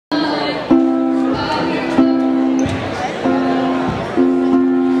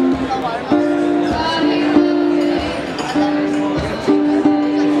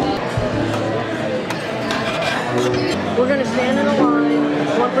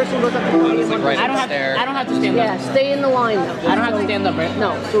person goes up to the meeting. Like I don't have to stand up. Yeah, stay in the line though. I don't have to stand up, right?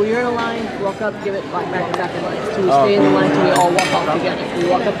 No, so you're in a line, walk up, give it back in line. So we stay in the line till we all walk off together. We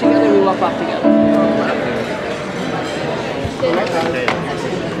walk up together, we walk off together.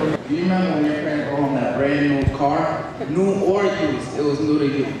 Do you remember when your parents brought home that brand new car? New or used, it was new to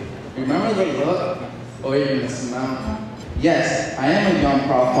you. Remember the look or even the smell? Yes, I am a young,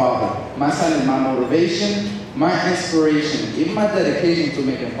 proud father. My son is my motivation, my inspiration, even my dedication to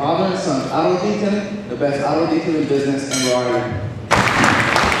making father and son auto detailing the best auto detailing business in Rhode.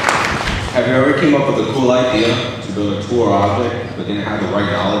 Have you ever came up with a cool idea to build a tool or object but didn't have the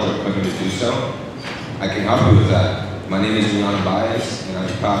right knowledge or equipment to do so? I can help you with that. My name is Leon Baez, and I'm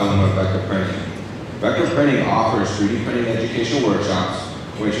the proud owner of Vector Printing. Vector Printing offers 3D printing educational workshops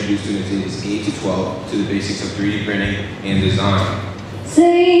where we introduce students ages 8 to 12 to the basics of 3D printing and design.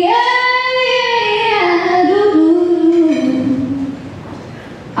 Say yeah, do.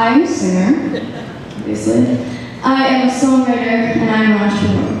 I'm a singer, obviously. I am a songwriter, and I'm an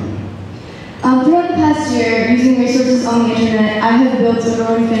entrepreneur. Throughout the past year, using resources on the internet, I have built a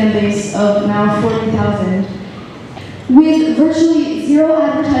growing fan base of now 40,000. With virtually zero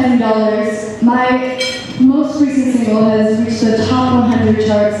advertising dollars, my most recent single has reached the top 100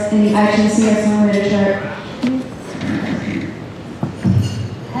 charts in the iTunes singer-songwriter chart.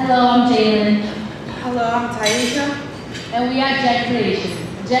 Hello, I'm Jalen. Hello, I'm Taisha. And we are Jet Creations.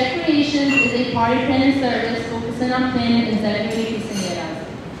 Jet Creations is a party planning service focusing on planning and decorating quinceañeras.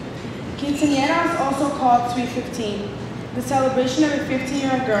 Quinceañera is also called Sweet 15, the celebration of a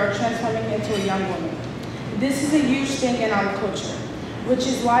 15-year-old girl transforming into a young woman. This is a huge thing in our culture, which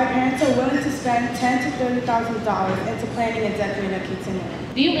is why parents are willing to spend $10,000 to $30,000 into planning and decorating a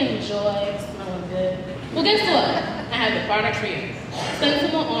quinceañera. Do you enjoy smelling good? Well, guess what? I have the product for you.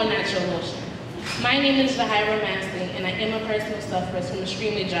 Sensible All Natural Lotion. My name is Jahira Masting, and I am a personal sufferer from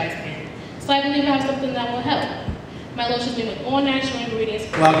extremely dry skin. So I believe I have something that will help. My lotion is made with all natural ingredients.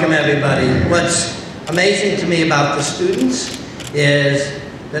 Welcome, everybody. What's amazing to me about the students is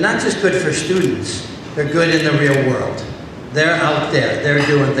they're not just good for students, they're good in the real world. They're out there, they're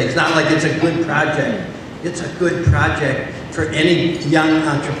doing things. Not like it's a good project. It's a good project for any young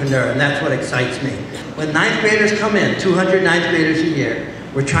entrepreneur, and that's what excites me. When ninth graders come in, 200 ninth graders a year,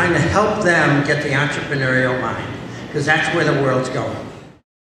 we're trying to help them get the entrepreneurial mind, because that's where the world's going.